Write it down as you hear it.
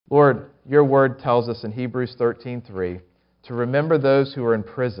Lord, your word tells us in Hebrews 13:3 to remember those who are in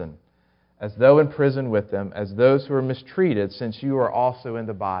prison, as though in prison with them, as those who are mistreated, since you are also in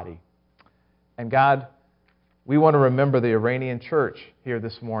the body. And God, we want to remember the Iranian church here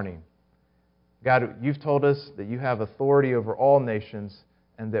this morning. God, you've told us that you have authority over all nations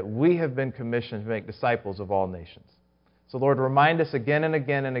and that we have been commissioned to make disciples of all nations. So Lord, remind us again and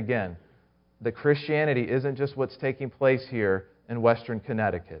again and again that Christianity isn't just what's taking place here in Western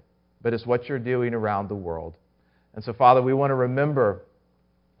Connecticut, but it's what you're doing around the world. And so, Father, we want to remember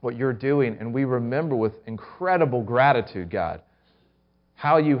what you're doing, and we remember with incredible gratitude, God,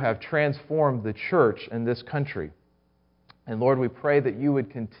 how you have transformed the church in this country. And Lord, we pray that you would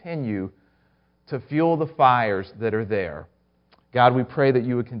continue to fuel the fires that are there. God, we pray that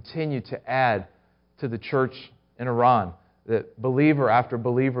you would continue to add to the church in Iran, that believer after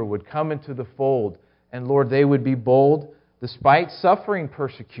believer would come into the fold, and Lord, they would be bold despite suffering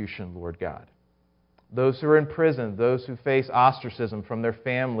persecution, Lord God. Those who are in prison, those who face ostracism from their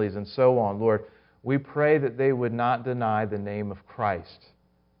families and so on, Lord, we pray that they would not deny the name of Christ.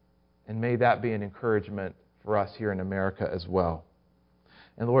 And may that be an encouragement for us here in America as well.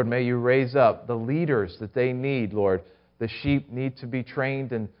 And Lord, may you raise up the leaders that they need, Lord. The sheep need to be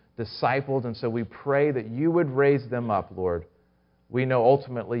trained and discipled, and so we pray that you would raise them up, Lord. We know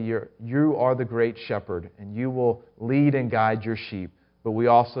ultimately you are the great shepherd, and you will lead and guide your sheep. But we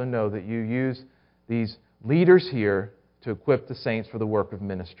also know that you use these leaders here to equip the saints for the work of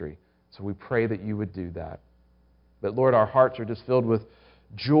ministry. So we pray that you would do that. But Lord, our hearts are just filled with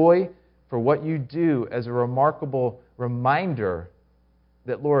joy for what you do as a remarkable reminder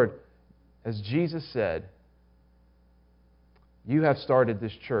that, Lord, as Jesus said, you have started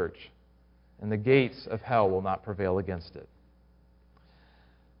this church, and the gates of hell will not prevail against it.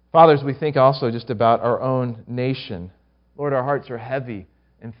 Fathers, we think also just about our own nation. Lord, our hearts are heavy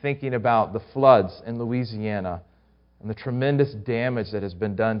in thinking about the floods in Louisiana and the tremendous damage that has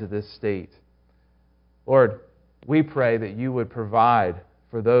been done to this state. Lord, we pray that you would provide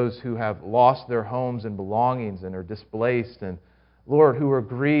for those who have lost their homes and belongings and are displaced, and Lord, who are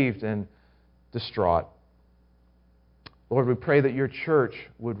grieved and distraught. Lord, we pray that your church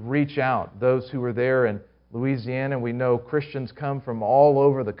would reach out, those who are there in Louisiana. We know Christians come from all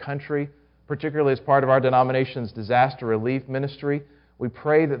over the country, particularly as part of our denomination's disaster relief ministry. We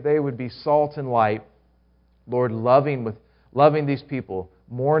pray that they would be salt and light, Lord, loving these people,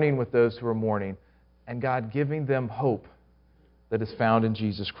 mourning with those who are mourning, and God, giving them hope that is found in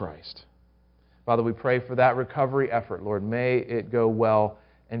Jesus Christ. Father, we pray for that recovery effort, Lord. May it go well,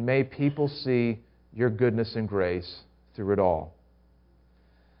 and may people see your goodness and grace through it all.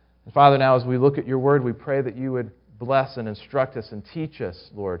 And Father, now as we look at your word, we pray that you would bless and instruct us and teach us,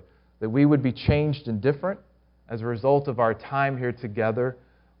 Lord, that we would be changed and different as a result of our time here together.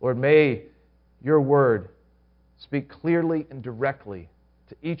 Lord, may your word speak clearly and directly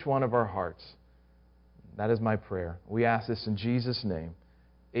to each one of our hearts. That is my prayer. We ask this in Jesus' name.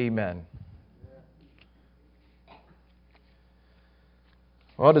 Amen.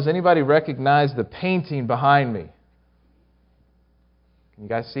 Well, does anybody recognize the painting behind me? Can you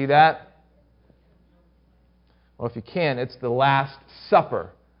guys see that? Well, if you can, it's The Last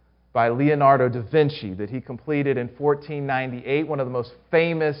Supper by Leonardo da Vinci that he completed in 1498, one of the most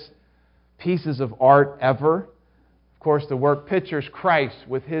famous pieces of art ever. Of course, the work pictures Christ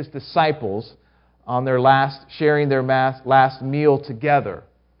with his disciples on their sharing their last meal together.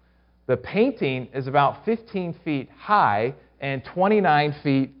 The painting is about 15 feet high and 29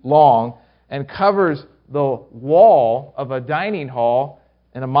 feet long and covers the wall of a dining hall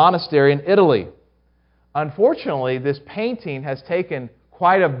in a monastery in Italy. Unfortunately, this painting has taken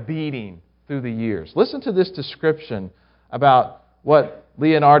quite a beating through the years. Listen to this description about what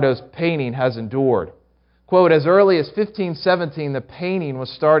Leonardo's painting has endured. Quote, as early as 1517, the painting was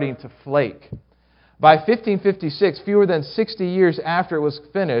starting to flake. By 1556, fewer than 60 years after it was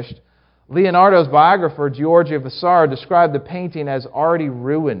finished, Leonardo's biographer, Giorgio Vasari, described the painting as already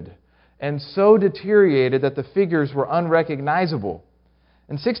ruined and so deteriorated that the figures were unrecognizable.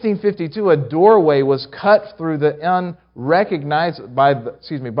 In 1652, a doorway was cut through by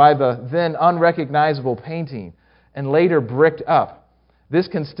the then unrecognizable painting and later bricked up. This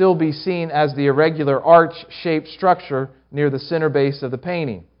can still be seen as the irregular arch-shaped structure near the center base of the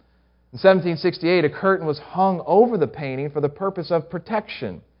painting. In 1768, a curtain was hung over the painting for the purpose of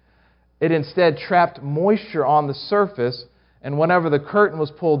protection. It instead trapped moisture on the surface, and whenever the curtain was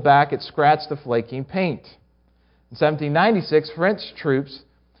pulled back, it scratched the flaking paint. In 1796, French troops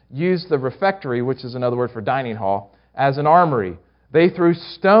used the refectory, which is another word for dining hall, as an armory. They threw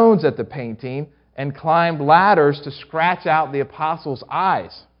stones at the painting and climbed ladders to scratch out the apostles'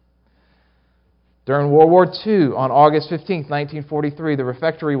 eyes. During World War II, on August 15, 1943, the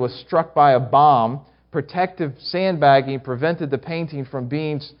refectory was struck by a bomb. Protective sandbagging prevented the painting from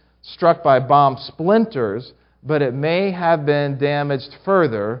being struck by bomb splinters, but it may have been damaged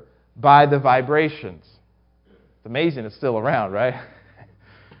further by the vibrations. It's amazing it's still around, right?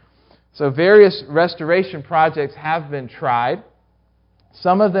 So various restoration projects have been tried.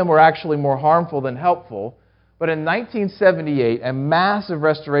 Some of them were actually more harmful than helpful. But in 1978, a massive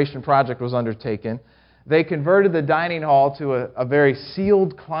restoration project was undertaken. They converted the dining hall to a very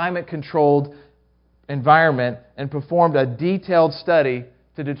sealed, climate-controlled environment and performed a detailed study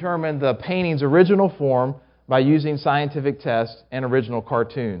to determine the painting's original form by using scientific tests and original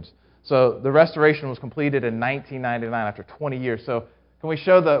cartoons. So the restoration was completed in 1999 after 20 years. So can we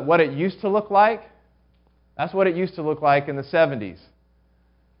show what it used to look like? That's what it used to look like in the 70s.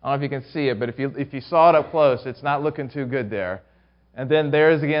 I don't know if you can see it, but if you saw it up close, it's not looking too good there. And then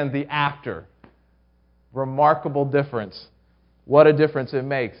there's again the after. Remarkable difference. What a difference it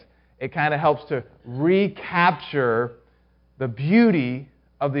makes. It kind of helps to recapture the beauty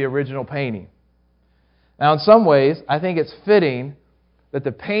of the original painting. Now, in some ways, I think it's fitting that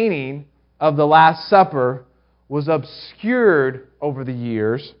the painting of the Last Supper was obscured over the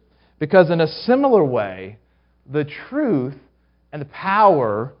years because in a similar way, the truth and the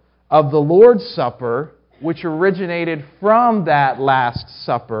power of the Lord's Supper, which originated from that Last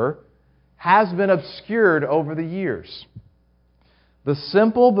Supper, has been obscured over the years. The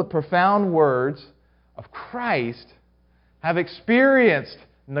simple but profound words of Christ have experienced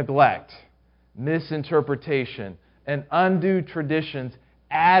neglect, misinterpretation, and undue traditions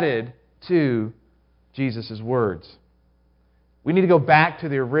added to Jesus' words. We need to go back to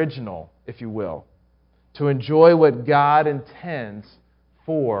the original, if you will, to enjoy what God intends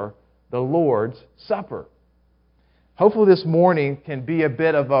for the Lord's Supper. Hopefully this morning can be a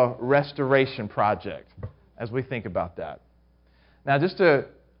bit of a restoration project as we think about that. Now, just to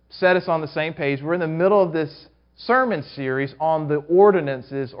set us on the same page, we're in the middle of this sermon series on the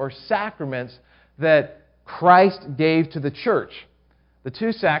ordinances or sacraments that Christ gave to the church. The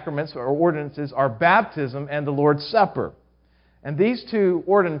two sacraments or ordinances are baptism and the Lord's Supper. And these two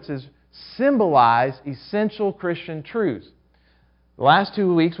ordinances symbolize essential Christian truths. The last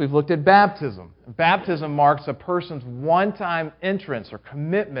 2 weeks we've looked at baptism. Baptism marks a person's one-time entrance or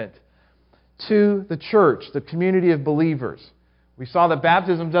commitment to the church, the community of believers. We saw that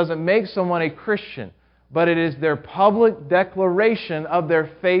baptism doesn't make someone a Christian, but it is their public declaration of their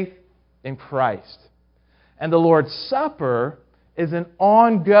faith in Christ. And the Lord's Supper is an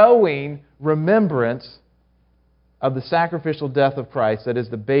ongoing remembrance of the sacrificial death of Christ that is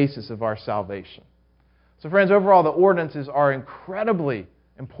the basis of our salvation. So friends, overall, the ordinances are incredibly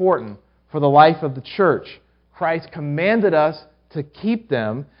important for the life of the church. Christ commanded us to keep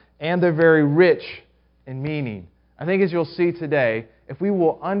them, and they're very rich in meaning. I think as you'll see today, if we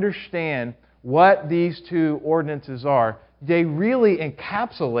will understand what these two ordinances are, they really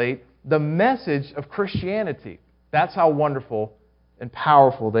encapsulate the message of Christianity. That's how wonderful and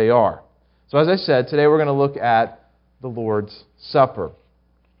powerful they are. So as I said, today we're going to look at the Lord's Supper.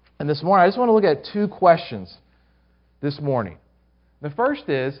 And this morning, I just want to look at two questions this morning. The first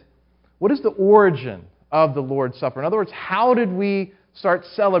is, what is the origin of the Lord's Supper? In other words, how did we start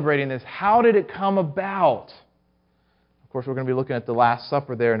celebrating this? How did it come about? Of course, we're going to be looking at the Last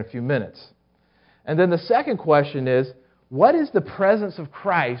Supper there in a few minutes. And then the second question is, what is the presence of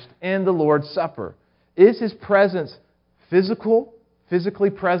Christ in the Lord's Supper? Is His presence physically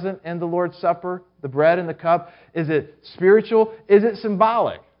present in the Lord's Supper, the bread and the cup? Is it spiritual? Is it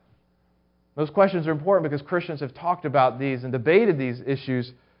symbolic? Those questions are important because Christians have talked about these and debated these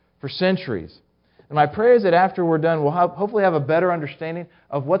issues for centuries. And my prayer is that after we're done, we'll hopefully have a better understanding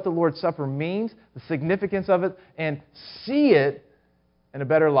of what the Lord's Supper means, the significance of it, and see it in a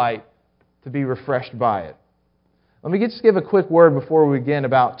better light to be refreshed by it. Let me just give a quick word before we begin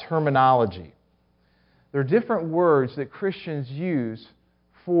about terminology. There are different words that Christians use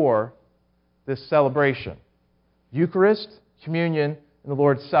for this celebration: Eucharist, communion, and the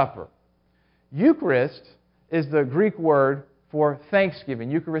Lord's Supper. Eucharist is the Greek word for thanksgiving,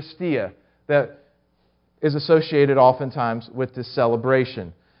 Eucharistia, that is associated oftentimes with this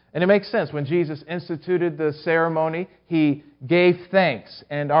celebration. And it makes sense. When Jesus instituted the ceremony, He gave thanks,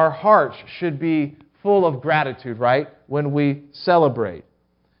 and our hearts should be full of gratitude, right, when we celebrate.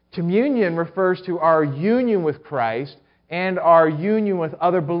 Communion refers to our union with Christ and our union with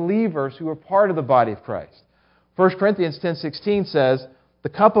other believers who are part of the body of Christ. 1 Corinthians 10:16 says, the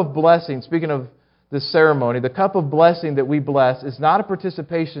cup of blessing, speaking of this ceremony, the cup of blessing that we bless is it not a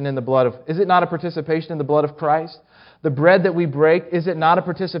participation in the blood of Christ? The bread that we break, is it not a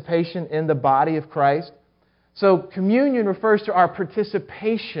participation in the body of Christ? So communion refers to our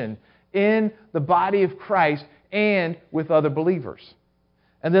participation in the body of Christ and with other believers.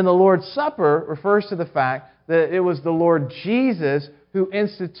 And then the Lord's Supper refers to the fact that it was the Lord Jesus who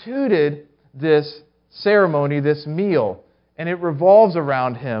instituted this ceremony, this meal, and it revolves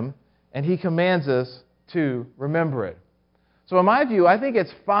around Him, and He commands us to remember it. So in my view, I think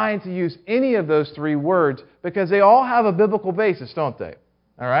it's fine to use any of those three words because they all have a biblical basis, don't they?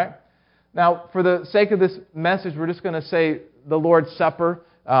 All right? Now, for the sake of this message, we're just going to say the Lord's Supper.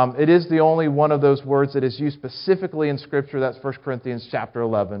 It is the only one of those words that is used specifically in Scripture. That's 1 Corinthians chapter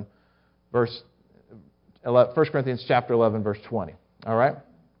 11, verse 20. All right?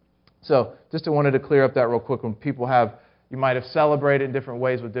 So, just wanted to clear up that real quick. When people you might have celebrated in different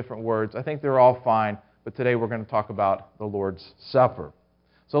ways with different words. I think they're all fine, but today we're going to talk about the Lord's Supper.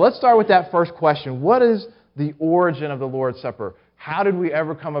 So let's start with that first question. What is the origin of the Lord's Supper? How did we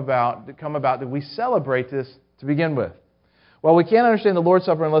ever come about? Did we celebrate this to begin with? Well, we can't understand the Lord's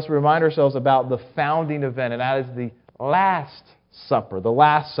Supper unless we remind ourselves about the founding event, and that is the Last Supper, the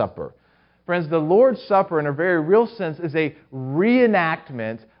Last Supper. Friends, the Lord's Supper, in a very real sense, is a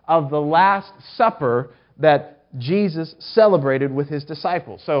reenactment of the Last Supper that Jesus celebrated with His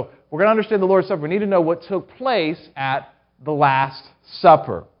disciples. So, we're going to understand the Lord's Supper. We need to know what took place at the Last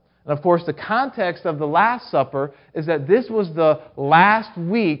Supper. And of course, the context of the Last Supper is that this was the last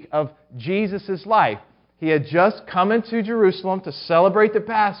week of Jesus' life. He had just come into Jerusalem to celebrate the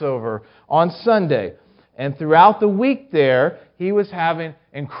Passover on Sunday. And throughout the week there, He was having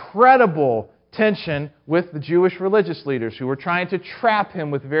incredible tension with the Jewish religious leaders who were trying to trap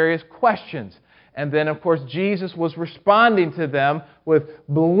Him with various questions. And then, of course, Jesus was responding to them with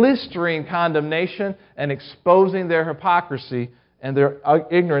blistering condemnation and exposing their hypocrisy and their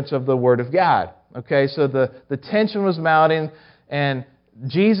ignorance of the Word of God. Okay, so the tension was mounting, and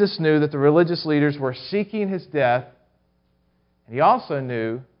Jesus knew that the religious leaders were seeking His death, and He also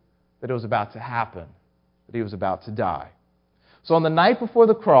knew that it was about to happen, that He was about to die. So on the night before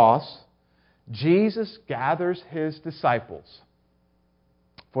the cross, Jesus gathers His disciples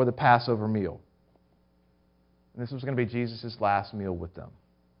for the Passover meal. And this was going to be Jesus' last meal with them.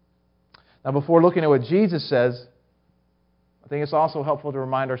 Now, before looking at what Jesus says, I think it's also helpful to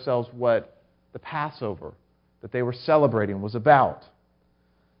remind ourselves what the Passover that they were celebrating was about.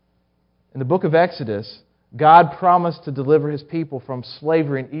 In the book of Exodus, God promised to deliver His people from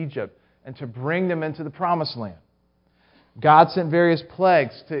slavery in Egypt and to bring them into the Promised Land. God sent various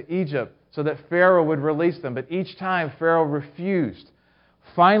plagues to Egypt so that Pharaoh would release them, but each time Pharaoh refused.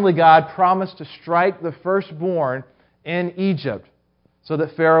 Finally, God promised to strike the firstborn in Egypt so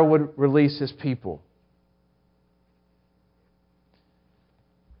that Pharaoh would release his people.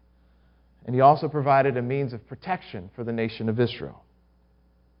 And He also provided a means of protection for the nation of Israel.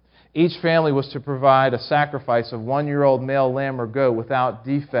 Each family was to provide a sacrifice of 1-year-old male lamb or goat without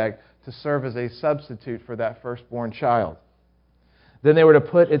defect to serve as a substitute for that firstborn child. Then they were to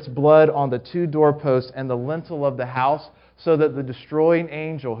put its blood on the 2 doorposts and the lintel of the house so that the destroying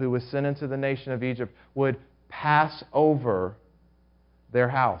angel who was sent into the nation of Egypt would pass over their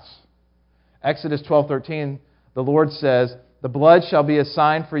house. Exodus 12:13, the Lord says, "The blood shall be a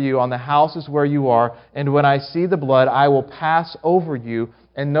sign for you on the houses where you are, and when I see the blood, I will pass over you,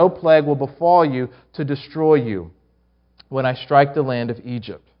 and no plague will befall you to destroy you when I strike the land of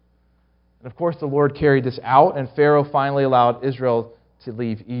Egypt." And of course, the Lord carried this out, and Pharaoh finally allowed Israel to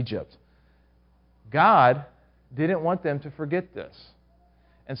leave Egypt. God didn't want them to forget this.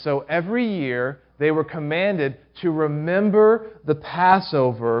 And so every year, they were commanded to remember the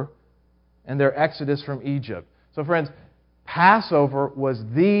Passover and their exodus from Egypt. So friends, Passover was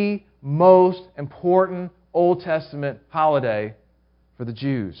the most important Old Testament holiday for the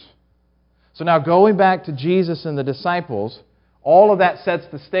Jews. So now going back to Jesus and the disciples, all of that sets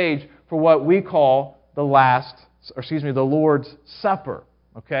the stage for what we call the Lord's Supper.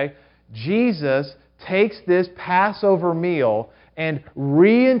 Okay? Jesus takes this Passover meal and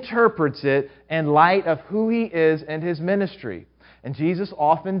reinterprets it in light of who He is and His ministry. And Jesus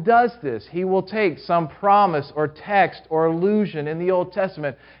often does this. He will take some promise or text or allusion in the Old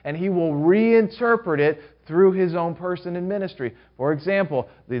Testament and He will reinterpret it through His own person and ministry. For example,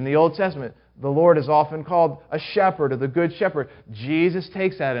 in the Old Testament, the Lord is often called a shepherd or the good shepherd. Jesus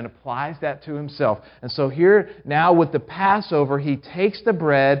takes that and applies that to Himself. And so here now with the Passover, He takes the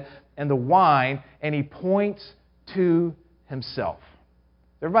bread and the wine and He points to Himself.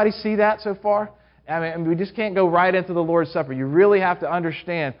 Everybody see that so far? I mean, we just can't go right into the Lord's Supper. You really have to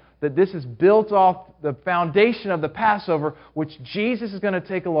understand that this is built off the foundation of the Passover, which Jesus is going to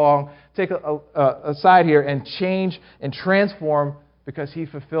take aside here and change and transform because He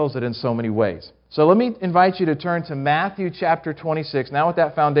fulfills it in so many ways. So let me invite you to turn to Matthew chapter 26. Now with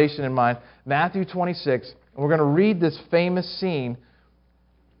that foundation in mind, Matthew 26, and we're going to read this famous scene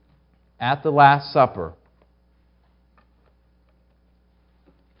at the Last Supper.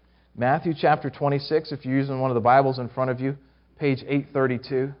 Matthew chapter 26, if you're using one of the Bibles in front of you, page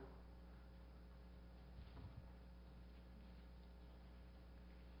 832.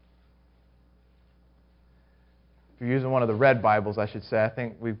 If you're using one of the red Bibles, I should say. I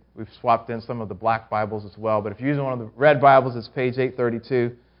think we've swapped in some of the black Bibles as well. But if you're using one of the red Bibles, it's page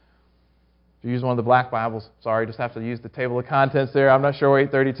 832. If you're using one of the black Bibles, sorry, just have to use the table of contents there. I'm not sure where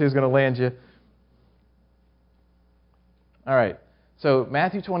 832 is going to land you. All right. So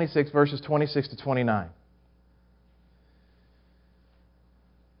Matthew 26, verses 26 to 29. It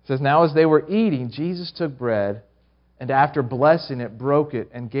says, "Now as they were eating, Jesus took bread, and after blessing it, broke it,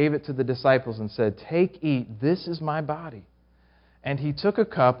 and gave it to the disciples, and said, 'Take, eat, this is my body.' And He took a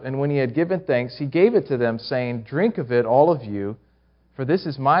cup, and when He had given thanks, He gave it to them, saying, 'Drink of it, all of you, for this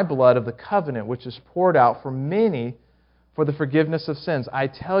is my blood of the covenant, which is poured out for many for the forgiveness of sins. I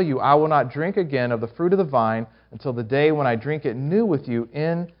tell you, I will not drink again of the fruit of the vine until the day when I drink it new with you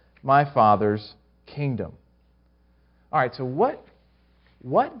in my Father's kingdom.'" All right, so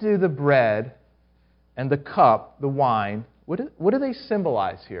what do the bread and the cup, the wine, what do they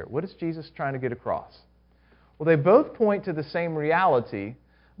symbolize here? What is Jesus trying to get across? Well, they both point to the same reality,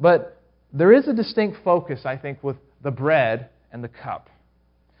 but there is a distinct focus, I think, with the bread and the cup.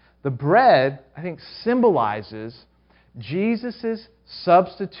 The bread, I think, symbolizes Jesus'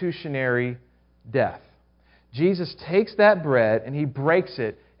 substitutionary death. Jesus takes that bread and He breaks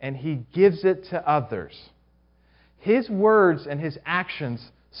it and He gives it to others. His words and His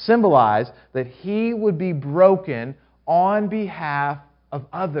actions symbolize that He would be broken on behalf of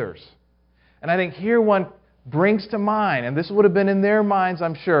others. And I think here one brings to mind, and this would have been in their minds,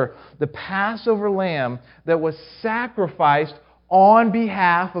 I'm sure, the Passover lamb that was sacrificed on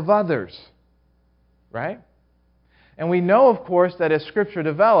behalf of others. Right? And we know, of course, that as Scripture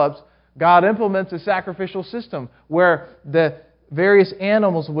develops, God implements a sacrificial system where the various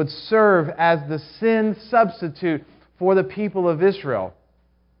animals would serve as the sin substitute for the people of Israel.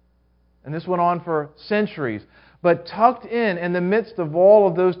 And this went on for centuries. But tucked in the midst of all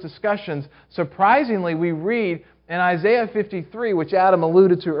of those discussions, surprisingly, we read in Isaiah 53, which Adam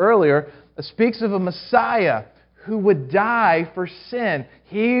alluded to earlier, speaks of a Messiah who would die for sin.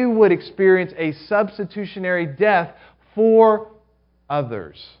 He would experience a substitutionary death for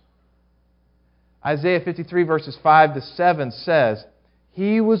others. Isaiah 53 verses 5 to 7 says,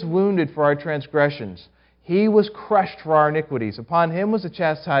 "He was wounded for our transgressions. He was crushed for our iniquities. Upon Him was the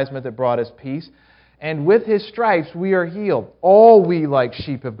chastisement that brought us peace. And with His stripes we are healed. All we like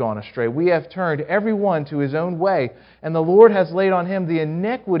sheep have gone astray. We have turned every one to his own way. And the Lord has laid on Him the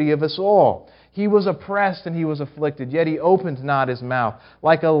iniquity of us all. He was oppressed and He was afflicted, yet He opened not His mouth.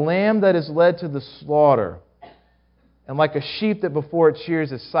 Like a lamb that is led to the slaughter, and like a sheep that before its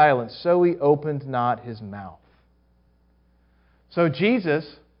shears is silent, so He opened not His mouth." So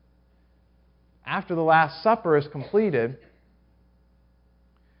Jesus, after the Last Supper is completed,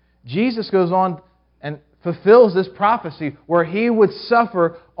 Jesus goes on and fulfills this prophecy where He would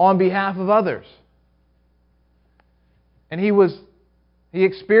suffer on behalf of others. And He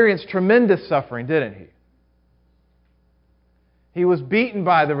experienced tremendous suffering, didn't He? He was beaten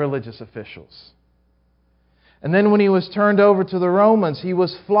by the religious officials. And then when He was turned over to the Romans, He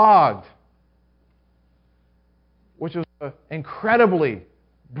was flogged, which was an incredibly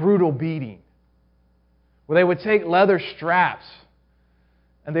brutal beating, where they would take leather straps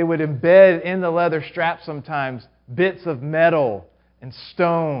and they would embed in the leather straps sometimes bits of metal and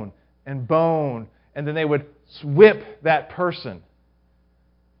stone and bone, and then they would whip that person,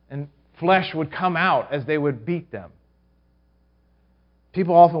 and flesh would come out as they would beat them.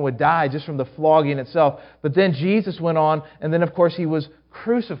 People often would die just from the flogging itself. But then Jesus went on, and then of course He was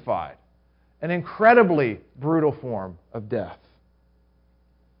crucified. An incredibly brutal form of death.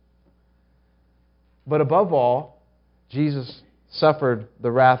 But above all, Jesus suffered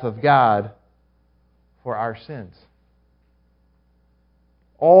the wrath of God for our sins.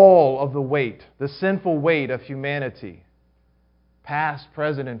 All of the weight, the sinful weight of humanity, past,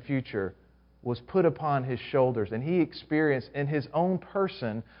 present, and future, was put upon His shoulders, and He experienced in His own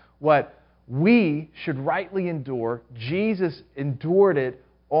person what we should rightly endure. Jesus endured it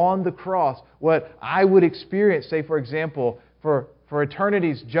on the cross. What I would experience, say for example, for for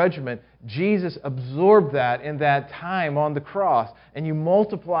eternity's judgment, Jesus absorbed that in that time on the cross. And you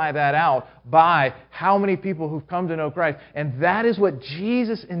multiply that out by how many people who've come to know Christ. And that is what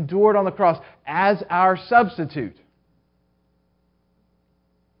Jesus endured on the cross as our substitute.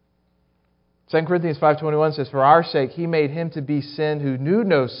 2 Corinthians 5:21 says, "For our sake He made Him to be sin who knew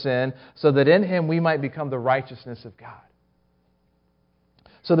no sin, so that in Him we might become the righteousness of God."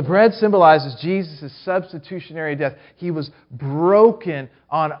 So the bread symbolizes Jesus' substitutionary death. He was broken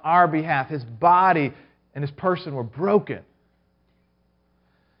on our behalf. His body and His person were broken.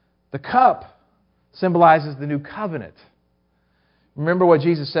 The cup symbolizes the new covenant. Remember what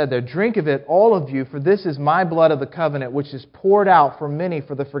Jesus said there, "Drink of it, all of you, for this is my blood of the covenant, which is poured out for many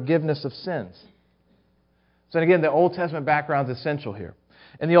for the forgiveness of sins." So again, the Old Testament background is essential here.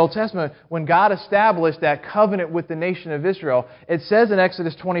 In the Old Testament, when God established that covenant with the nation of Israel, it says in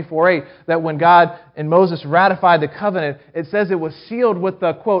Exodus 24:8 that when God and Moses ratified the covenant, it says it was sealed with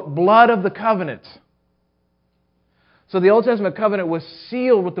the, quote, blood of the covenant. So the Old Testament covenant was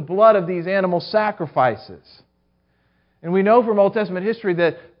sealed with the blood of these animal sacrifices. And we know from Old Testament history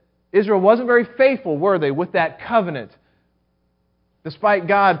that Israel wasn't very faithful, were they, with that covenant? Despite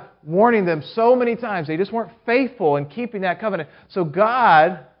God warning them so many times, they just weren't faithful in keeping that covenant. So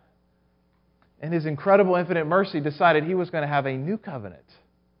God, in His incredible infinite mercy, decided He was going to have a new covenant.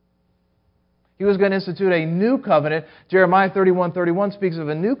 He was going to institute a new covenant. Jeremiah 31:31 speaks of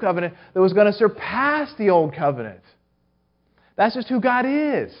a new covenant that was going to surpass the old covenant. That's just who God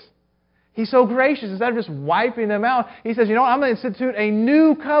is. He's so gracious. Instead of just wiping them out, He says, I'm going to institute a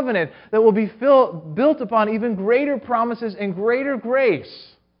new covenant that will be built upon even greater promises and greater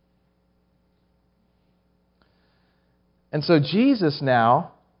grace. And so Jesus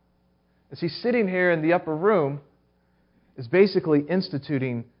now, as He's sitting here in the upper room, is basically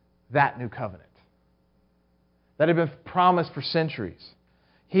instituting that new covenant that had been promised for centuries.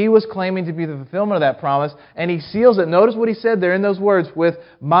 He was claiming to be the fulfillment of that promise, and He seals it. Notice what He said there in those words, "with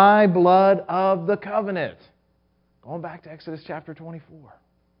my blood of the covenant." Going back to Exodus chapter 24.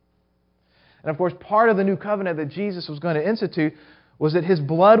 And of course, part of the new covenant that Jesus was going to institute was that His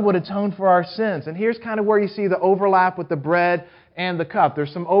blood would atone for our sins. And here's kind of where you see the overlap with the bread and the cup.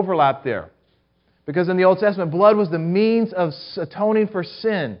 There's some overlap there. Because in the Old Testament, blood was the means of atoning for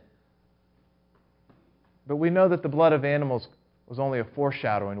sin. But we know that the blood of animals was only a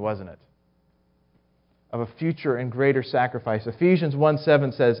foreshadowing, wasn't it, of a future and greater sacrifice. Ephesians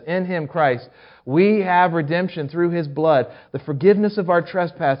 1:7 says, "In Him, Christ, we have redemption through His blood, the forgiveness of our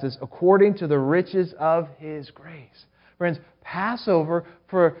trespasses according to the riches of His grace." Friends, Passover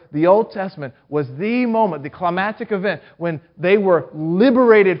for the Old Testament was the moment, the climactic event, when they were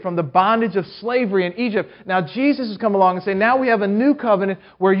liberated from the bondage of slavery in Egypt. Now Jesus has come along and said, now we have a new covenant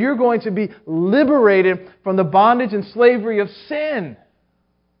where you're going to be liberated from the bondage and slavery of sin.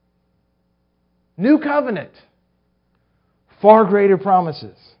 New covenant. Far greater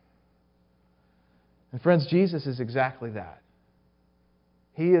promises. And friends, Jesus is exactly that.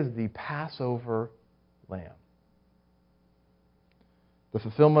 He is the Passover Lamb. The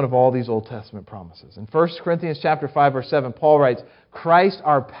fulfillment of all these Old Testament promises. In 1 Corinthians chapter 5, verse 7, Paul writes, "Christ,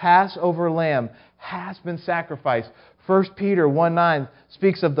 our Passover Lamb, has been sacrificed." 1 Peter 1:9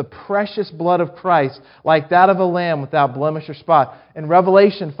 speaks of the precious blood of Christ, like that of a lamb without blemish or spot. In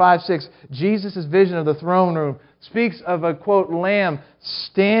Revelation 5:6, Jesus' vision of the throne room speaks of a, quote, lamb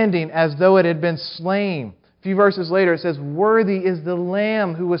standing as though it had been slain. A few verses later it says, "Worthy is the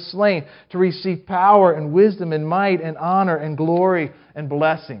Lamb who was slain to receive power and wisdom and might and honor and glory and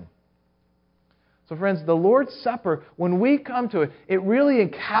blessing." So friends, the Lord's Supper, when we come to it, it really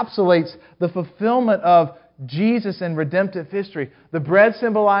encapsulates the fulfillment of Jesus and redemptive history. The bread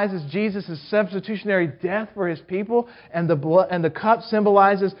symbolizes Jesus' substitutionary death for His people, and the cup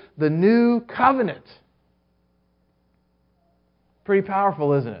symbolizes the new covenant. Pretty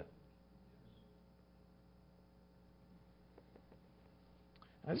powerful, isn't it?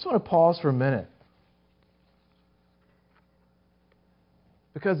 I just want to pause for a minute.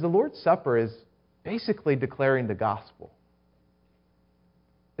 Because the Lord's Supper is basically declaring the gospel.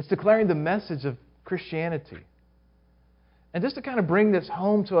 It's declaring the message of Christianity. And just to kind of bring this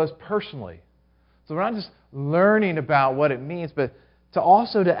home to us personally, so we're not just learning about what it means, but to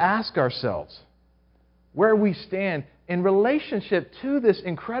also to ask ourselves where we stand in relationship to this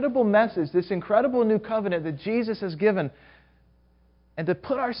incredible message, this incredible new covenant that Jesus has given, and to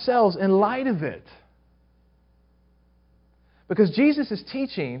put ourselves in light of it. Because Jesus is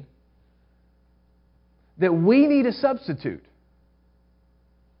teaching that we need a substitute.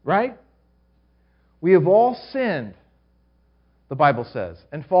 Right? We have all sinned, the Bible says,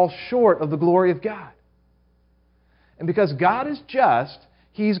 and fall short of the glory of God. And because God is just,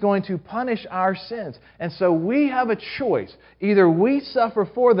 He's going to punish our sins. And so we have a choice. Either we suffer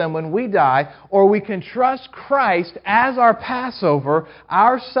for them when we die, or we can trust Christ as our Passover,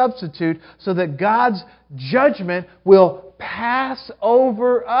 our substitute, so that God's judgment will pass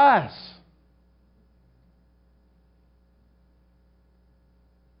over us.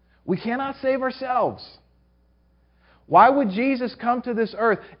 We cannot save ourselves. Why would Jesus come to this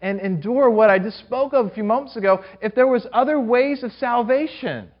earth and endure what I just spoke of a few moments ago if there was other ways of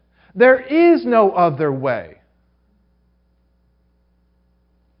salvation? There is no other way.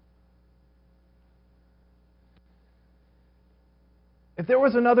 If there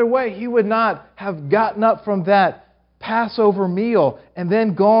was another way, He would not have gotten up from that Passover meal and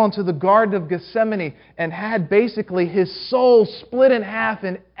then gone to the Garden of Gethsemane and had basically His soul split in half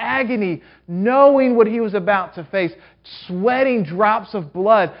in agony, knowing what He was about to face, sweating drops of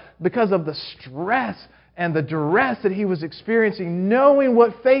blood because of the stress and the duress that He was experiencing, knowing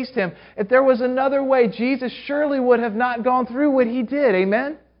what faced Him. If there was another way, Jesus surely would have not gone through what He did.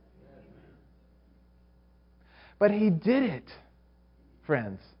 Amen? But He did it,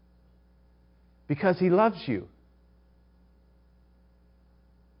 friends, because He loves you.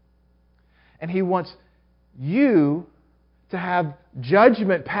 And He wants you to have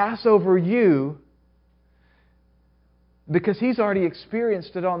judgment pass over you because He's already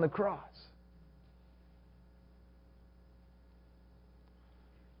experienced it on the cross.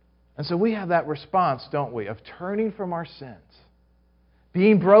 And so we have that response, don't we, of turning from our sins,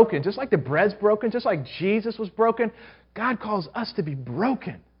 being broken, just like the bread's broken, just like Jesus was broken. God calls us to be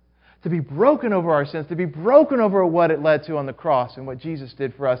broken over our sins, to be broken over what it led to on the cross and what Jesus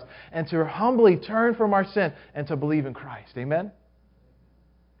did for us, and to humbly turn from our sin and to believe in Christ. Amen?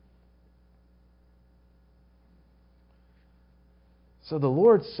 So the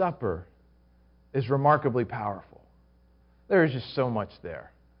Lord's Supper is remarkably powerful. There is just so much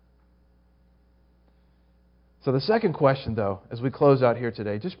there. So the second question, though, as we close out here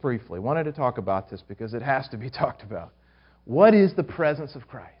today, just briefly, wanted to talk about this because it has to be talked about. What is the presence of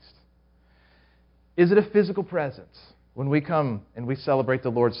Christ? Is it a physical presence when we come and we celebrate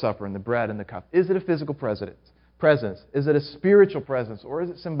the Lord's Supper and the bread and the cup? Is it a physical presence? Is it a spiritual presence, or is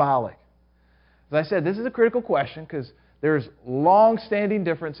it symbolic? As I said, this is a critical question because there's long-standing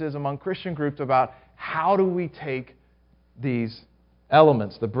differences among Christian groups about how do we take these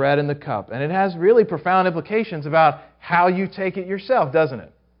elements, the bread and the cup. And it has really profound implications about how you take it yourself, doesn't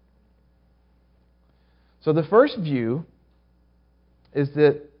it? So the first view is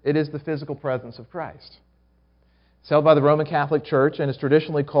that it is the physical presence of Christ. It's held by the Roman Catholic Church and is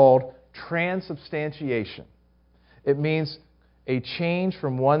traditionally called transubstantiation. It means a change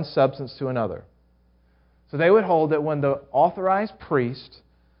from one substance to another. So they would hold that when the authorized priest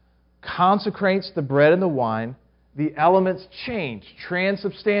consecrates the bread and the wine, the elements change,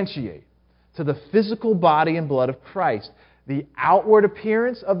 transubstantiate to the physical body and blood of Christ. The outward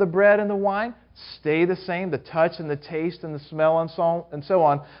appearance of the bread and the wine stay the same, the touch and the taste and the smell and so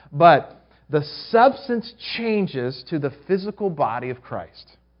on, but the substance changes to the physical body of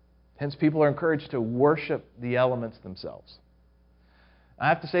Christ. Hence, people are encouraged to worship the elements themselves. I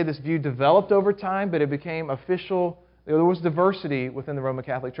have to say this view developed over time, but it became official. There was diversity within the Roman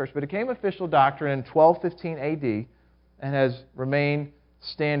Catholic Church, but it became official doctrine in 1215 AD and has remained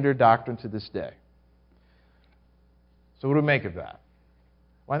standard doctrine to this day. So what do we make of that?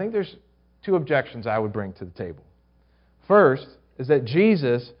 Well, I think there's two objections I would bring to the table. First is that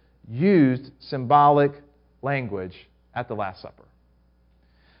Jesus used symbolic language at the Last Supper.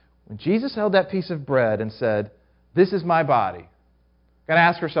 When Jesus held that piece of bread and said, "This is my body," we've got to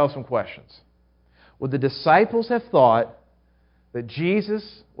ask ourselves some questions. Would the disciples have thought that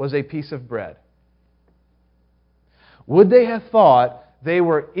Jesus was a piece of bread? Would they have thought they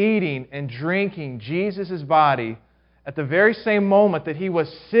were eating and drinking Jesus' body at the very same moment that He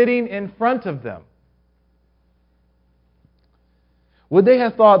was sitting in front of them? Would they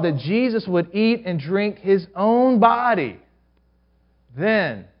have thought that Jesus would eat and drink His own body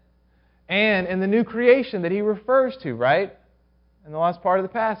then and in the new creation that He refers to, right? In the last part of the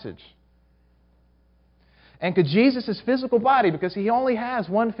passage. And could Jesus' physical body, because He only has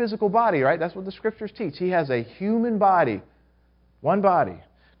one physical body, right? That's what the Scriptures teach. He has a human body, one body.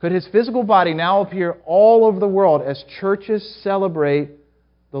 Could His physical body now appear all over the world as churches celebrate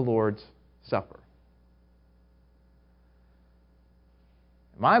the Lord's Supper?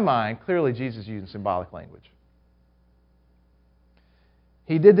 In my mind, clearly Jesus using symbolic language.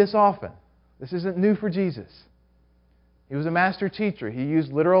 He did this often. This isn't new for Jesus. He was a master teacher. He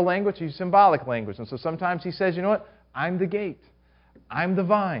used literal language, he used symbolic language. And so sometimes He says, you know what? I'm the gate. I'm the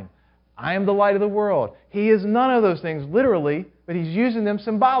vine. I am the light of the world. He is none of those things literally, but he's using them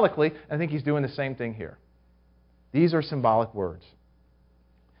symbolically. I think he's doing the same thing here. These are symbolic words.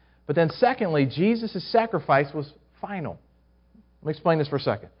 But then secondly, Jesus' sacrifice was final. Let me explain this for a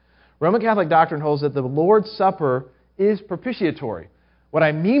second. Roman Catholic doctrine holds that the Lord's Supper is propitiatory. What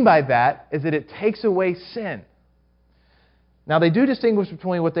I mean by that is that it takes away sin. Now, they do distinguish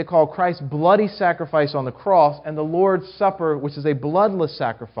between what they call Christ's bloody sacrifice on the cross and the Lord's Supper, which is a bloodless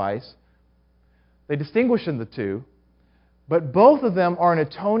sacrifice. They distinguish in the two, but both of them are an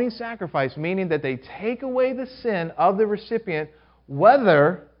atoning sacrifice, meaning that they take away the sin of the recipient,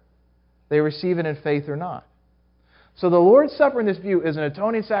 whether they receive it in faith or not. So the Lord's Supper in this view is an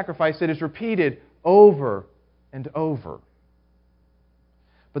atoning sacrifice that is repeated over and over.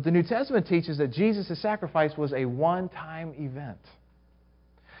 But the New Testament teaches that Jesus' sacrifice was a one-time event.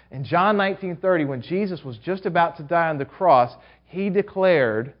 In John 19:30, when Jesus was just about to die on the cross, he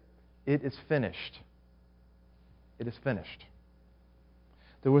declared, "It is finished." It is finished.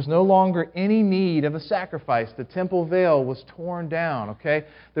 There was no longer any need of a sacrifice. The temple veil was torn down, okay?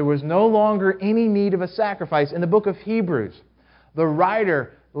 There was no longer any need of a sacrifice. In the book of Hebrews, the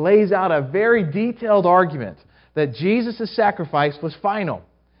writer lays out a very detailed argument that Jesus' sacrifice was final.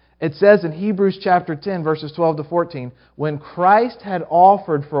 It says in Hebrews chapter 10, verses 12 to 14, when Christ had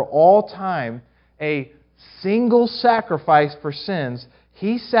offered for all time a single sacrifice for sins,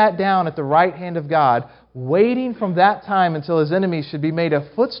 he sat down at the right hand of God, waiting from that time until his enemies should be made a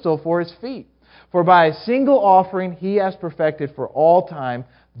footstool for his feet. For by a single offering he has perfected for all time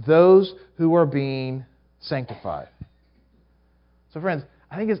those who are being sanctified. So friends,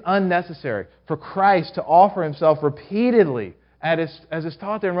 I think it's unnecessary for Christ to offer himself repeatedly, as is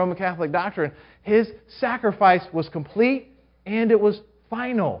taught there in Roman Catholic doctrine. His sacrifice was complete and it was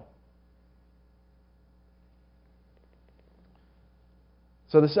final.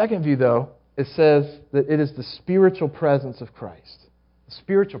 So the second view, though, it says that it is the spiritual presence of Christ. The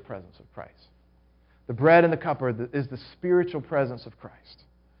spiritual presence of Christ. The bread and the cup is the spiritual presence of Christ.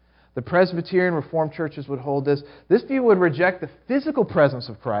 The Presbyterian Reformed churches would hold this. This view would reject the physical presence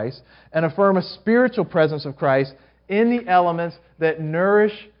of Christ and affirm a spiritual presence of Christ in the elements that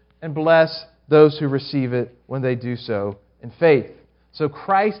nourish and bless those who receive it when they do so in faith. So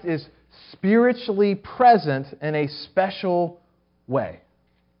Christ is spiritually present in a special way.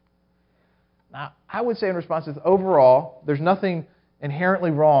 Now, I would say in response to this, overall, there's nothing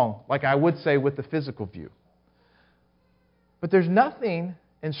inherently wrong, like I would say with the physical view. But there's nothing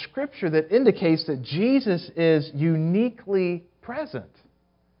in Scripture that indicates that Jesus is uniquely present.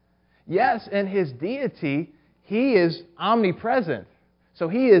 Yes, in His deity, He is omnipresent. So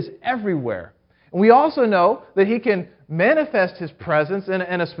He is everywhere. And we also know that He can manifest His presence in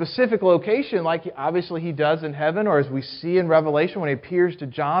a specific location, like obviously He does in heaven, or as we see in Revelation when He appears to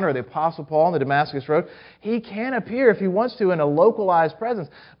John or the Apostle Paul on the Damascus Road. He can appear if He wants to in a localized presence.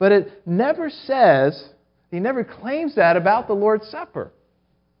 But it never says, He never claims that about the Lord's Supper.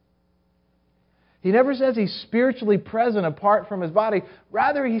 He never says He's spiritually present apart from His body.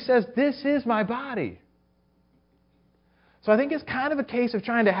 Rather, He says, "This is my body." So I think it's kind of a case of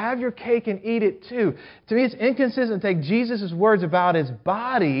trying to have your cake and eat it too. To me, it's inconsistent to take Jesus' words about His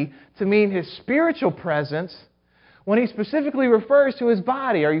body to mean His spiritual presence when He specifically refers to His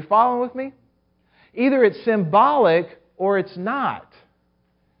body. Are you following with me? Either it's symbolic or it's not.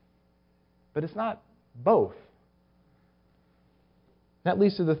 But it's not both. That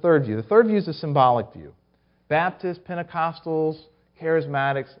leads to the third view. The third view is the symbolic view. Baptists, Pentecostals,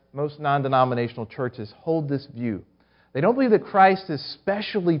 Charismatics, most non-denominational churches hold this view. They don't believe that Christ is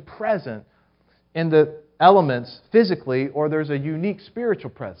specially present in the elements physically, or there's a unique spiritual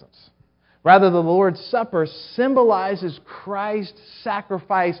presence. Rather, the Lord's Supper symbolizes Christ's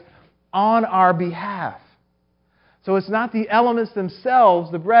sacrifice on our behalf. So it's not the elements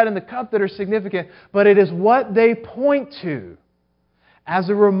themselves, the bread and the cup, that are significant, but it is what they point to as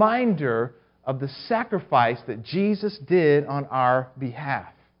a reminder of the sacrifice that Jesus did on our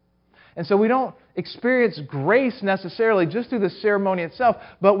behalf. And so we don't experience grace necessarily just through the ceremony itself,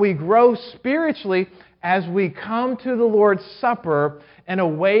 but we grow spiritually as we come to the Lord's Supper in a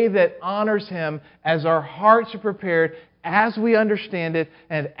way that honors Him, as our hearts are prepared, as we understand it,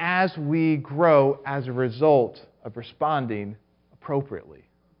 and as we grow as a result of responding appropriately.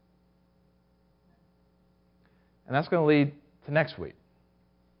 And that's going to lead to next week.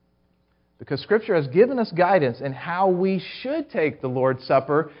 Because Scripture has given us guidance in how we should take the Lord's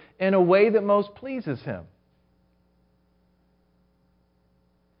Supper in a way that most pleases Him.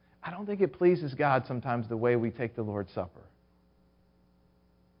 I don't think it pleases God sometimes the way we take the Lord's Supper.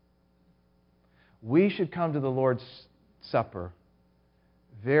 We should come to the Lord's Supper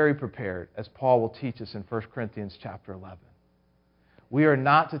very prepared, as Paul will teach us in 1 Corinthians chapter 11. We are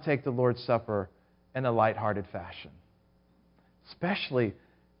not to take the Lord's Supper in a lighthearted fashion, especially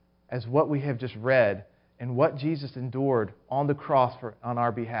as what we have just read and what Jesus endured on the cross on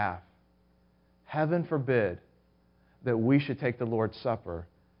our behalf. Heaven forbid that we should take the Lord's Supper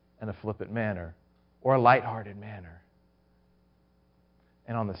in a flippant manner or a lighthearted manner.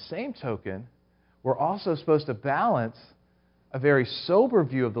 And on the same token, we're also supposed to balance a very sober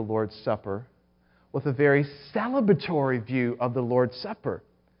view of the Lord's Supper with a very celebratory view of the Lord's Supper.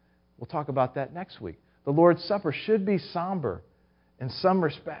 We'll talk about that next week. The Lord's Supper should be somber in some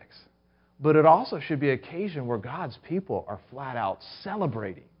respects, but it also should be an occasion where God's people are flat out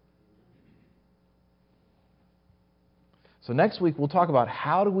celebrating. So next week we'll talk about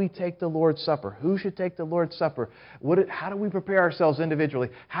how do we take the Lord's Supper? Who should take the Lord's Supper? How do we prepare ourselves individually?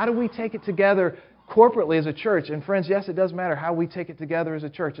 How do we take it together corporately as a church? And friends, yes, it does matter how we take it together as a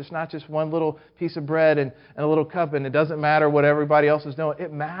church. It's not just one little piece of bread and a little cup, and it doesn't matter what everybody else is doing.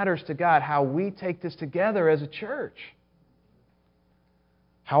 It matters to God how we take this together as a church.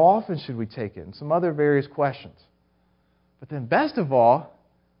 How often should we take it? And some other various questions. But then best of all,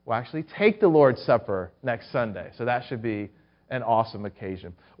 we'll actually take the Lord's Supper next Sunday. So that should be an awesome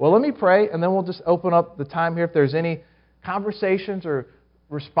occasion. Well, let me pray, and then we'll just open up the time here. If there's any conversations or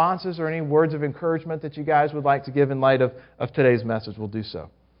responses or any words of encouragement that you guys would like to give in light of today's message, we'll do so.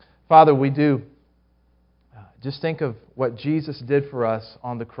 Father, we do just think of what Jesus did for us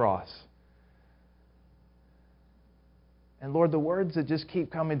on the cross. And Lord, the words that just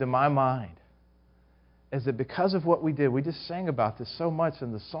keep coming to my mind is that because of what we did, we just sang about this so much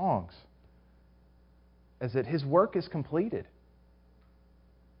in the songs, is that His work is completed.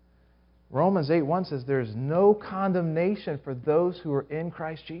 Romans 8:1 says there is no condemnation for those who are in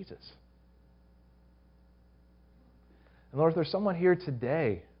Christ Jesus. And Lord, if there's someone here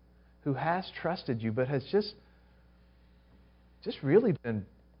today who has trusted You but has just really been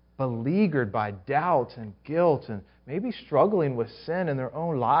beleaguered by doubt and guilt and maybe struggling with sin in their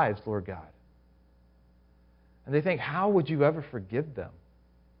own lives, Lord God. And they think, how would You ever forgive them?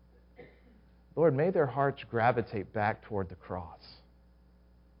 Lord, may their hearts gravitate back toward the cross.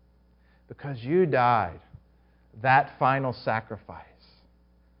 Because You died, that final sacrifice,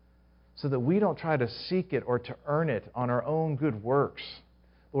 so that we don't try to seek it or to earn it on our own good works.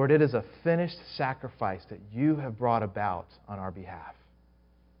 Lord, it is a finished sacrifice that You have brought about on our behalf.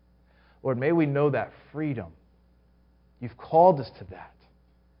 Lord, may we know that freedom. You've called us to that.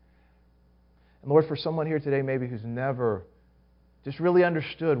 And Lord, for someone here today maybe who's never just really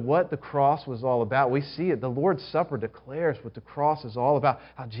understood what the cross was all about, we see it. The Lord's Supper declares what the cross is all about,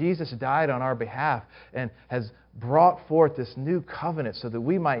 how Jesus died on our behalf and has brought forth this new covenant so that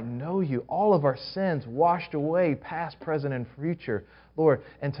we might know You, all of our sins washed away, past, present, and future, Lord,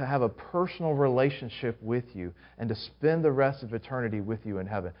 and to have a personal relationship with You and to spend the rest of eternity with You in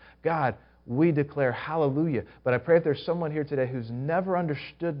heaven. God, we declare hallelujah. But I pray if there's someone here today who's never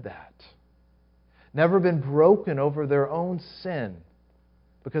understood that, never been broken over their own sin,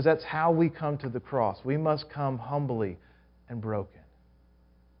 because that's how we come to the cross. We must come humbly and broken.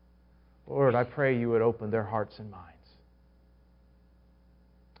 Lord, I pray You would open their hearts and minds.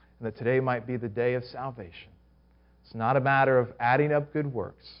 And that today might be the day of salvation. It's not a matter of adding up good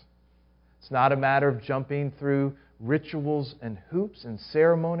works. It's not a matter of jumping through rituals and hoops and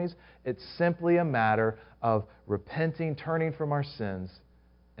ceremonies. It's simply a matter of repenting, turning from our sins,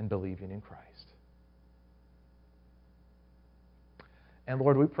 and believing in Christ. And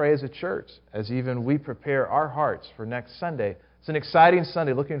Lord, we pray as a church, as even we prepare our hearts for next Sunday. It's an exciting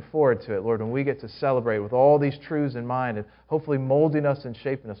Sunday, looking forward to it, Lord, when we get to celebrate with all these truths in mind and hopefully molding us and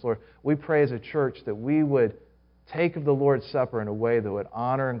shaping us, Lord. We pray as a church that we would take of the Lord's Supper in a way that would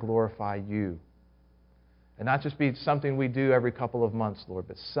honor and glorify You. And not just be something we do every couple of months, Lord,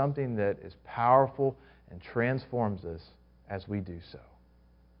 but something that is powerful and transforms us as we do so.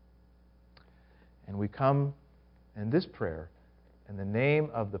 And we come in this prayer in the name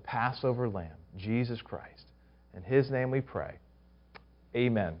of the Passover Lamb, Jesus Christ. In His name we pray.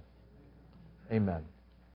 Amen. Amen.